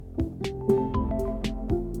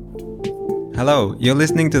Hello, you're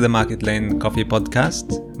listening to the Market Lane Coffee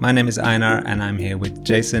Podcast. My name is Einar and I'm here with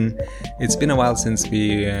Jason. It's been a while since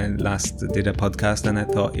we last did a podcast, and I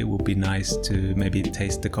thought it would be nice to maybe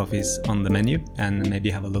taste the coffees on the menu and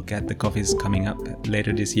maybe have a look at the coffees coming up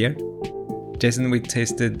later this year. Jason, we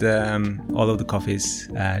tasted all of the coffees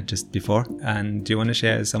just before, and do you want to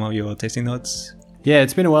share some of your tasting notes? Yeah,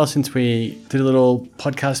 it's been a while since we did a little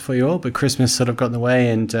podcast for you all, but Christmas sort of got in the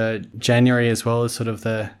way, and January as well is sort of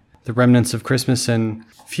the remnants of Christmas and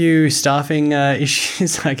a few staffing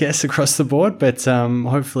issues, I guess, across the board. But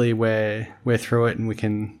hopefully we're through it and we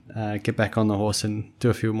can get back on the horse and do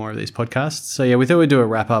a few more of these podcasts. So yeah, we thought we'd do a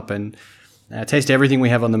wrap up and taste everything we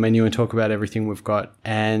have on the menu and talk about everything we've got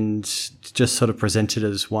and just sort of present it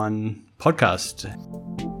as one podcast.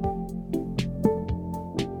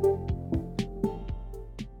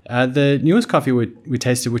 The newest coffee we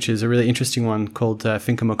tasted, which is a really interesting one called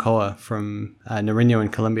Finca Mocoa from Nariño in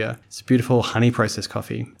Colombia. It's a beautiful honey processed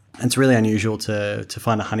coffee. And it's really unusual to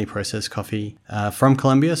find a honey processed coffee from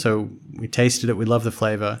Colombia. So we tasted it, we love the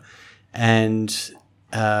flavor, and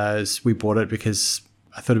we bought it because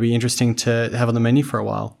I thought it'd be interesting to have on the menu for a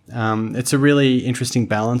while. It's a really interesting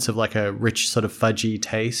balance of like a rich sort of fudgy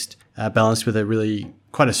taste, balanced with a really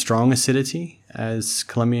quite a strong acidity, as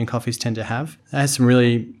Colombian coffees tend to have. It has some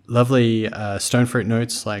really lovely stone fruit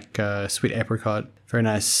notes like sweet apricot, very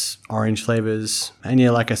nice orange flavors. And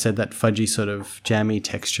yeah, like I said, that fudgy sort of jammy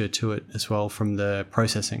texture to it as well from the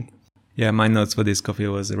processing. Yeah, my notes for this coffee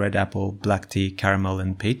was red apple, black tea, caramel,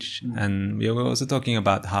 and peach. And we were also talking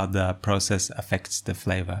about how the process affects the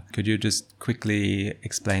flavor. Could you just quickly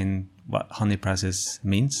explain what honey process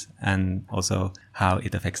means and also how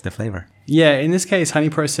it affects the flavor? Yeah, in this case, honey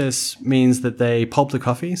process means that they pulp the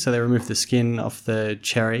coffee, so they remove the skin off the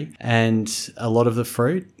cherry, and a lot of the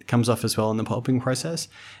fruit comes off as well in the pulping process.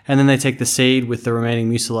 And then they take the seed with the remaining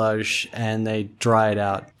mucilage and they dry it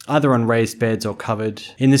out, either on raised beds or covered.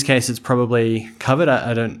 In this case, it's probably covered.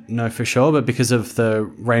 I don't know for sure, but because of the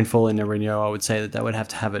rainfall in Nariño, I would say that they would have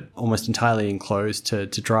to have it almost entirely enclosed to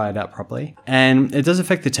dry it out properly. And it does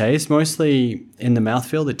affect the taste, mostly in the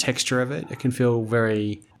mouthfeel, the texture of it. It can feel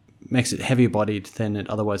makes it heavier bodied than it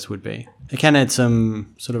otherwise would be. It can add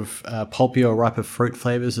some sort of pulpy or riper fruit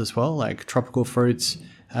flavors as well, like tropical fruits.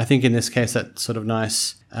 I think in this case, that sort of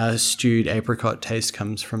nice stewed apricot taste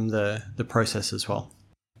comes from the process as well.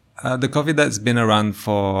 The coffee that's been around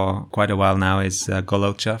for quite a while now is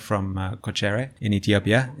Golocha from Kochere in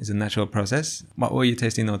Ethiopia. It's a natural process. What were your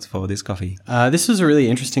tasting notes for this coffee? This was a really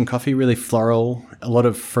interesting coffee, really floral, a lot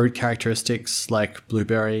of fruit characteristics like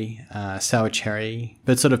blueberry, sour cherry,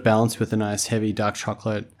 but sort of balanced with a nice heavy dark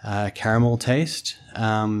chocolate caramel taste.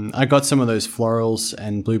 I got some of those florals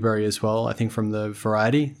and blueberry as well, I think from the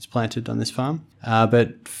variety that's planted on this farm.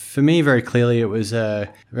 But for me, very clearly, it was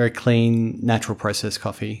a very clean, natural process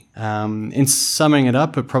coffee. In summing it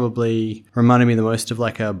up, it probably reminded me the most of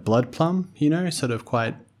like a blood plum, sort of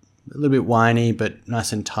quite a little bit winey, but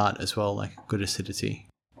nice and tart as well, like good acidity.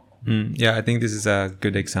 Yeah, I think this is a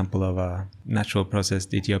good example of a natural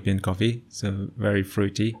processed Ethiopian coffee. So very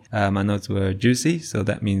fruity. My notes were juicy, so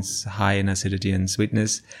that means high in acidity and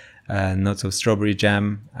sweetness. Notes of strawberry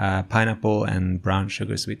jam, pineapple, and brown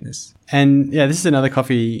sugar sweetness. And yeah, this is another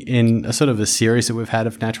coffee in a sort of a series that we've had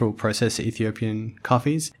of natural processed Ethiopian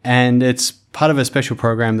coffees. And it's part of a special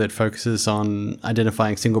program that focuses on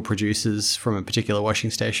identifying single producers from a particular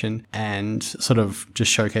washing station and sort of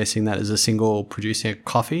just showcasing that as a single producer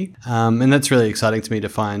coffee. And that's really exciting to me to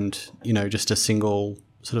find, just a single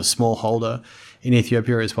sort of small holder in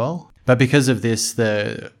Ethiopia as well. But because of this,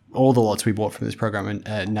 all the lots we bought from this program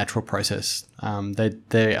are natural process.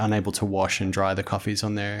 They're unable to wash and dry the coffees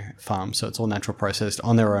on their farm, so it's all natural processed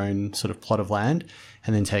on their own sort of plot of land,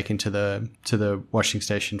 and then taken to the washing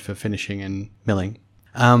station for finishing and milling.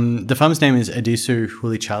 The farm's name is Adisu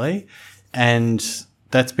Hulichale, and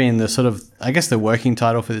that's been the sort of, I guess, the working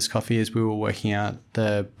title for this coffee as we were working out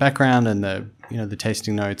the background and the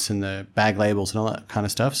tasting notes and the bag labels and all that kind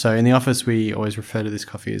of stuff. So in the office, we always refer to this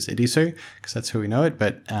coffee as Adisu because that's who we know it.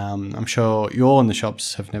 But I'm sure you all in the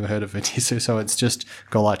shops have never heard of Adisu, so it's just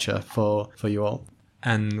Golocha for you all.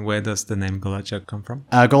 And where does the name Golocha come from?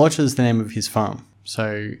 Golocha is the name of his farm.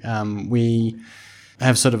 So we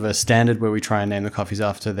have sort of a standard where we try and name the coffees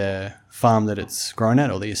after the farm that it's grown at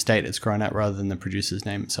or the estate it's grown at rather than the producer's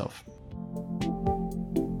name itself.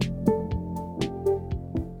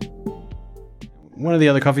 One of the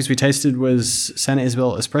other coffees we tasted was Santa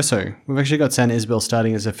Isabel Espresso. We've actually got Santa Isabel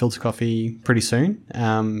starting as a filter coffee pretty soon,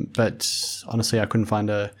 but honestly I couldn't find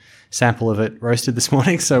a sample of it roasted this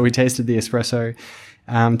morning, so we tasted the espresso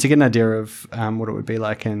to get an idea of what it would be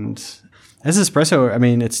like. And as espresso, I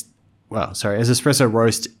mean, it's espresso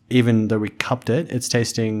roast, even though we cupped it, it's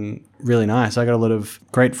tasting really nice. I got a lot of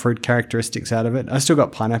great fruit characteristics out of it. I still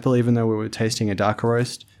got pineapple, even though we were tasting a darker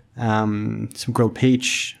roast. Some grilled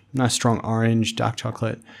peach, nice strong orange, dark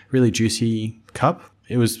chocolate, really juicy cup.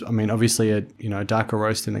 It was, obviously a darker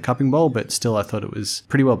roast in the cupping bowl, but still I thought it was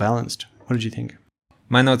pretty well balanced. What did you think?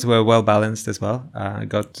 My notes were well balanced as well. I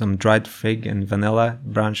got some dried fig and vanilla,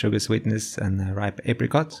 brown sugar sweetness, and ripe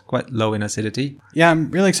apricot, quite low in acidity. Yeah,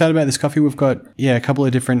 I'm really excited about this coffee. We've got, a couple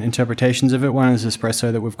of different interpretations of it. One is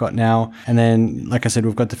espresso that we've got now. And then, like I said,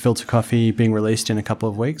 we've got the filter coffee being released in a couple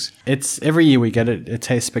of weeks. Every year we get it. It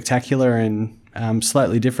tastes spectacular and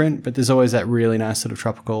slightly different, but there's always that really nice sort of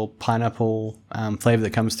tropical pineapple flavor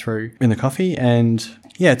that comes through in the coffee. And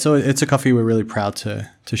yeah, it's a coffee we're really proud to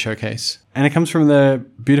showcase. And it comes from the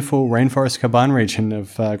beautiful rainforest Caban region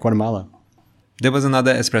of Guatemala. There was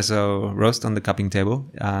another espresso roast on the cupping table,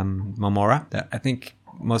 Momora, that I think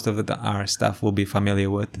most of our staff will be familiar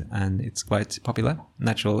with, and it's quite popular.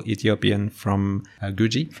 Natural Ethiopian from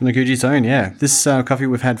Guji. From the Guji zone, yeah. This coffee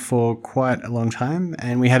we've had for quite a long time,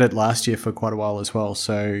 and we had it last year for quite a while as well.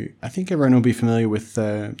 So I think everyone will be familiar with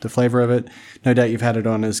the flavor of it. No doubt you've had it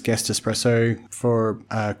on as guest espresso for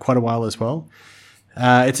quite a while as well.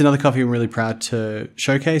 It's another coffee I'm really proud to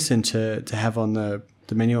showcase and to have on the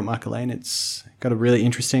menu at Market Lane. It's got a really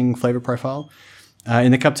interesting flavor profile.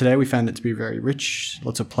 In the cup today, we found it to be very rich,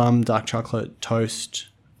 lots of plum, dark chocolate, toast,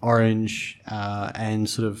 orange, and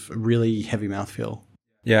sort of really heavy mouthfeel.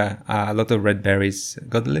 Yeah, a lot of red berries,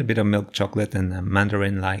 got a little bit of milk chocolate and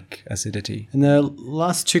mandarin-like acidity. And the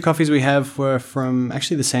last two coffees we have were from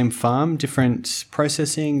actually the same farm, different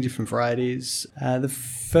processing, different varieties. The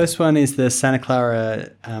first one is the Santa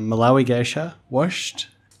Clara Malawi Geisha washed.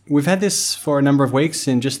 We've had this for a number of weeks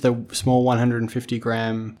in just the small 150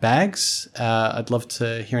 gram bags. I'd love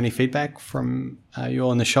to hear any feedback from you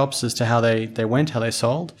all in the shops as to how they went, how they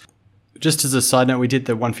sold. Just as a side note, we did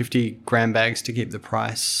the 150 gram bags to keep the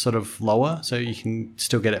price sort of lower, so you can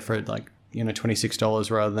still get it for like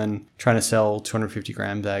 $26 rather than trying to sell 250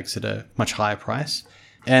 gram bags at a much higher price.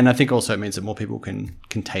 And I think also it means that more people can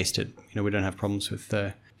taste it. We don't have problems with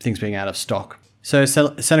things being out of stock. So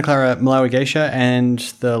Santa Clara Malawi Geisha, and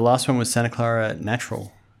the last one was Santa Clara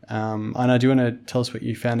Natural. Aina, do you want to tell us what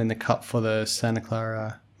you found in the cup for the Santa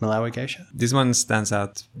Clara Malawi Geisha? This one stands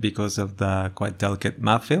out because of the quite delicate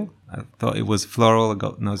mouthfeel. I thought it was floral,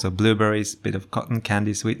 got notes of blueberries, bit of cotton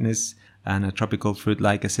candy sweetness, and a tropical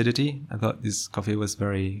fruit-like acidity. I thought this coffee was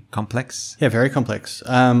very complex. Yeah, very complex.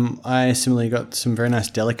 I similarly got some very nice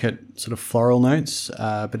delicate sort of floral notes,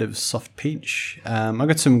 a bit of soft peach. I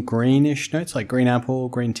got some greenish notes like green apple,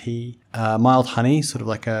 green tea, mild honey, sort of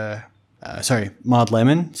like mild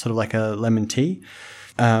lemon, sort of like a lemon tea.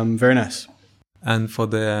 Very nice. And for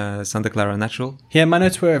the Santa Clara Natural? Yeah, my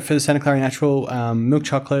notes were for the Santa Clara Natural, milk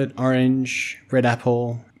chocolate, orange, red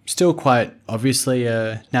apple. Still quite obviously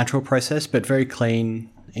a natural process, but very clean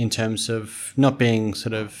in terms of not being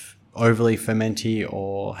sort of overly fermenty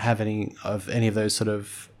or have any of those sort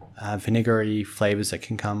of vinegary flavors that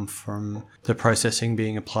can come from the processing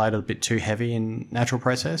being applied a bit too heavy in natural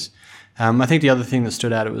process. I think the other thing that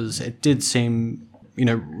stood out, it did seem,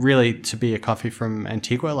 really to be a coffee from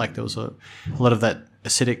Antigua. Like there was a lot of that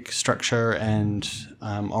acidic structure and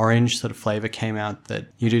orange sort of flavor came out that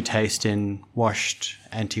you do taste in washed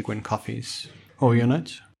Antiguan coffees. What were your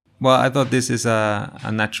notes? Well, I thought this is a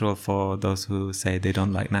natural for those who say they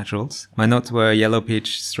don't like naturals. My notes were yellow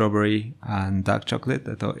peach, strawberry, and dark chocolate.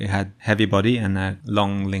 I thought it had heavy body and a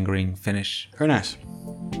long lingering finish. Very nice.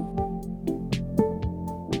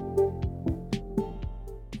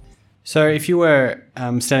 So if you were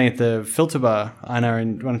standing at the filter bar, Aina,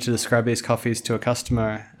 and wanted to describe these coffees to a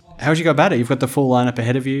customer, how would you go about it? You've got the full lineup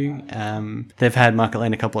ahead of you. They've had Market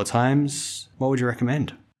Lane a couple of times. What would you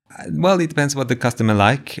recommend? Well, it depends what the customer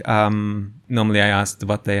like. Normally I asked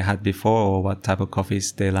what they had before or what type of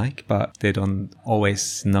coffees they like, but they don't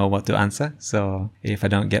always know what to answer. So if I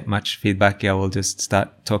don't get much feedback, I will just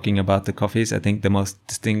start talking about the coffees. I think the most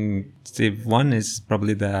distinctive one is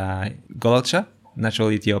probably the Golocha,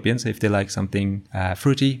 Natural Ethiopian. So if they like something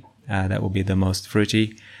fruity, that will be the most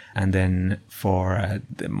fruity. And then for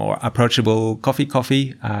the more approachable coffee,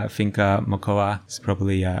 Finca Mocoa is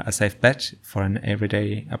probably a safe bet for an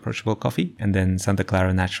everyday approachable coffee. And then Santa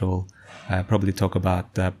Clara Natural, probably talk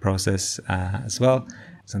about the process as well.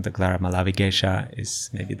 Santa Clara Malawi Geisha is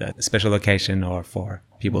maybe the special occasion or for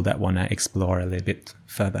people that want to explore a little bit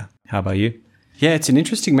further. How about you? Yeah, it's an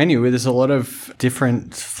interesting menu where there's a lot of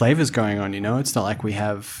different flavors going on, It's not like we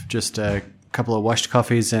have just a couple of washed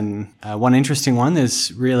coffees and one interesting one.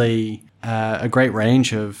 There's really a great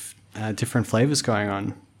range of different flavors going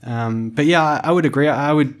on. But yeah, I would agree.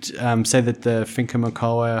 I would say that the Finca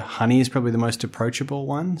Mokoa honey is probably the most approachable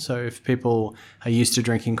one. So if people are used to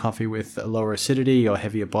drinking coffee with a lower acidity or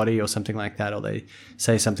heavier body or something like that, or they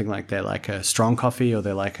say something like they like a strong coffee or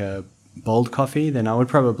they like a bold coffee, then I would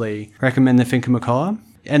probably recommend the Finca Mokoa.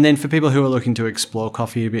 And then for people who are looking to explore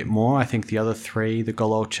coffee a bit more, I think the other three, the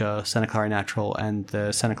Golocha, Santa Clara Natural, and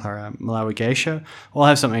the Santa Clara Malawi Geisha, all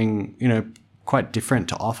have something, quite different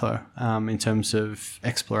to offer in terms of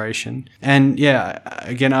exploration. And yeah,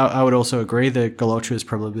 again, I would also agree that Golocha is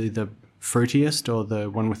probably the fruitiest or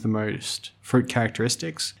the one with the most fruit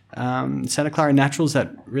characteristics. Santa Clara Natural is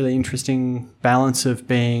that really interesting balance of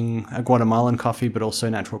being a Guatemalan coffee but also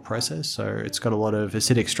natural process. So it's got a lot of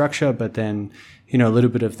acidic structure, but then a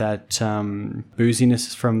little bit of that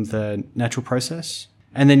booziness from the natural process.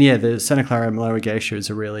 And then the Santa Clara Malawi Geisha is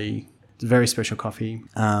a really very special coffee,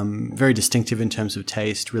 very distinctive in terms of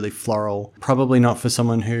taste, really floral. Probably not for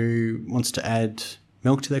someone who wants to add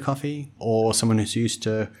milk to their coffee or someone who's used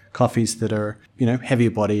to coffees that are,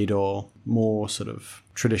 heavier bodied or more sort of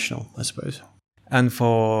traditional, I suppose. And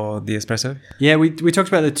for the espresso? Yeah, we talked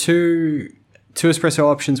about the two espresso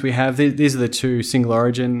options we have. These are the two single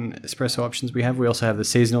origin espresso options we have. We also have the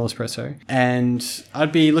seasonal espresso. And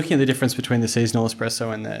I'd be looking at the difference between the seasonal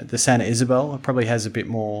espresso and the Santa Isabel. It probably has a bit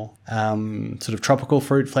more sort of tropical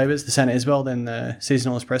fruit flavors, the Santa Isabel, than the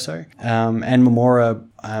seasonal espresso. And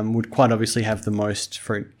Marmora would quite obviously have the most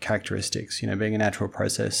fruit characteristics. Being a natural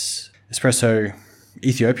process espresso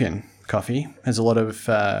Ethiopian coffee has a lot of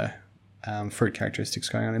fruit characteristics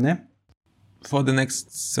going on in there. For the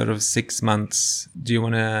next sort of 6 months, do you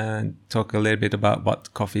want to talk a little bit about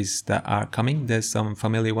what coffees that are coming? There's some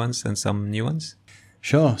familiar ones and some new ones.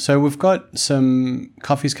 Sure. So we've got some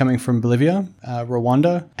coffees coming from Bolivia,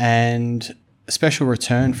 Rwanda, and a special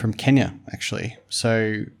return from Kenya, actually.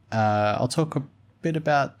 So I'll talk a bit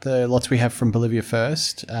about the lots we have from Bolivia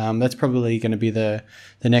first. That's probably going to be the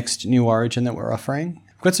next new origin that we're offering.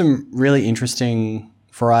 We've got some really interesting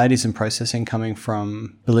varieties and processing coming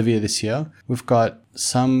from Bolivia this year. We've got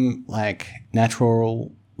some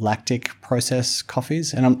natural lactic process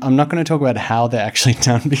coffees, and I'm not going to talk about how they're actually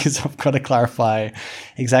done because I've got to clarify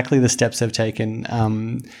exactly the steps they've taken.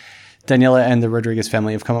 Daniela and the Rodriguez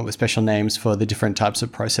family have come up with special names for the different types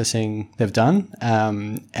of processing they've done,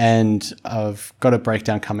 and I've got a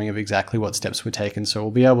breakdown coming of exactly what steps were taken, so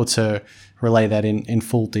we'll be able to relay that in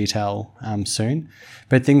full detail soon.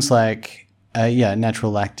 But things like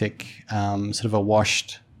natural lactic, sort of a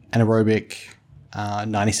washed anaerobic,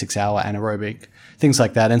 96-hour anaerobic, things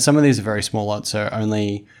like that. And some of these are very small lots, so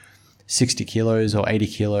only 60 kilos or 80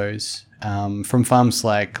 kilos from farms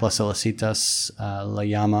like Las Elicitas, La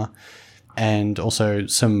Llama, and also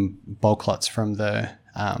some bulk lots from the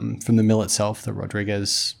mill itself, the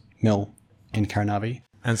Rodriguez mill in Caranavi.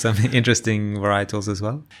 And some interesting varietals as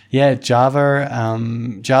well. Yeah, Java,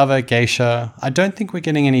 Geisha. I don't think we're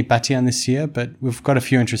getting any Batian this year, but we've got a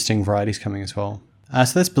few interesting varieties coming as well.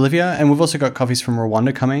 So that's Bolivia, and we've also got coffees from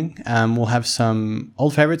Rwanda coming. We'll have some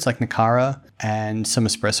old favorites like Nakara and some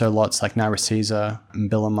espresso lots like Narcisa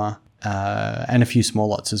and Bilima, and a few small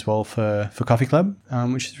lots as well for Coffee Club,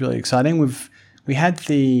 which is really exciting. Did we have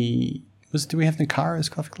Nakara as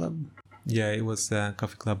Coffee Club? Yeah, it was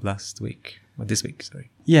Coffee Club last week. Or this week,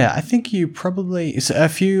 sorry. Yeah, I think a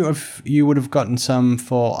few of you would have gotten some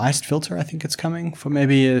for iced filter. I think it's coming for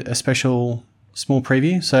maybe a special small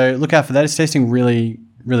preview. So look out for that. It's tasting really,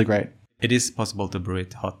 really great. It is possible to brew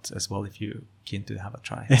it hot as well if you're keen to have a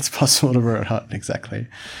try. It's possible to brew it hot, exactly.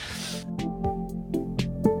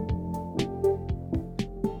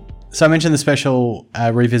 So I mentioned the special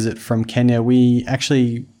revisit from Kenya. We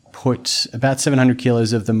actually put about 700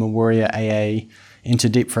 kilos of the Mawuria AA into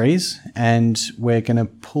deep freeze, and we're going to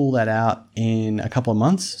pull that out in a couple of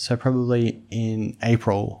months. So probably in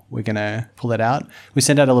April, we're going to pull that out. We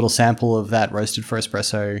sent out a little sample of that roasted for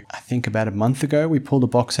espresso, I think about a month ago. We pulled a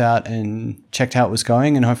box out and checked how it was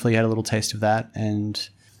going, and hopefully you had a little taste of that. And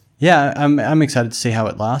yeah, I'm excited to see how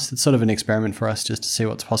it lasts. It's sort of an experiment for us just to see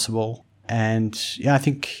what's possible. And yeah, I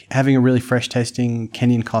think having a really fresh tasting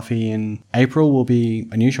Kenyan coffee in April will be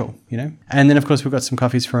unusual, And then, of course, we've got some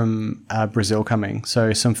coffees from Brazil coming.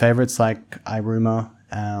 So some favorites like Iruma,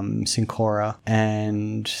 Sincora,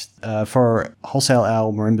 and for wholesale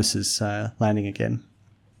ale, Marimbus is landing again.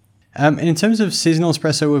 And in terms of seasonal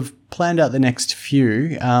espresso, we've planned out the next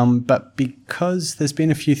few, but because there's been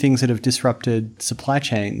a few things that have disrupted supply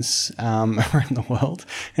chains around the world,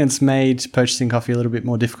 and it's made purchasing coffee a little bit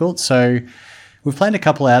more difficult. So we've planned a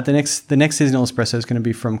couple out. The next seasonal espresso is going to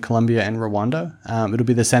be from Colombia and Rwanda. It'll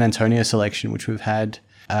be the San Antonio selection, which we've had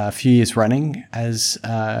a few years running as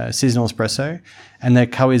seasonal espresso, and the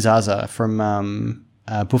Kawizaza from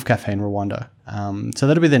Bouffe Cafe in Rwanda. So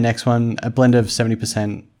that'll be the next one, a blend of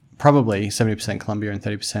 70%, probably 70% Colombia and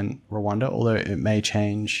 30% Rwanda, although it may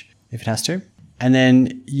change if it has to. And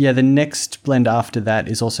then, the next blend after that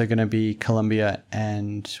is also going to be Colombia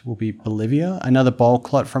and will be Bolivia. Another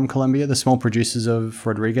bulk lot from Colombia, the small producers of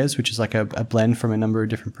Rodriguez, which is like a blend from a number of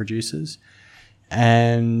different producers.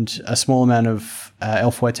 And a small amount of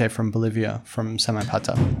El Fuerte from Bolivia, from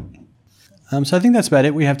Samaipata. So I think that's about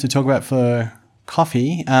it we have to talk about for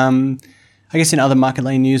coffee. I guess in other Market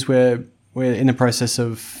Lane news, we're in the process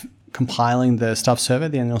of compiling the staff survey,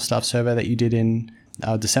 the annual staff survey that you did in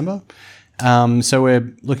December. So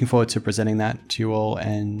we're looking forward to presenting that to you all,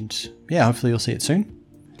 and hopefully you'll see it soon.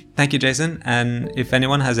 Thank you, Jason. And if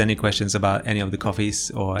anyone has any questions about any of the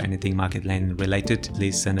coffees or anything Market Lane related,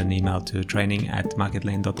 please send an email to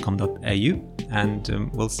training@marketlane.com.au,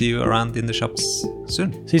 and we'll see you around in the shops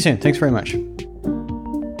soon. See you soon. Thanks very much.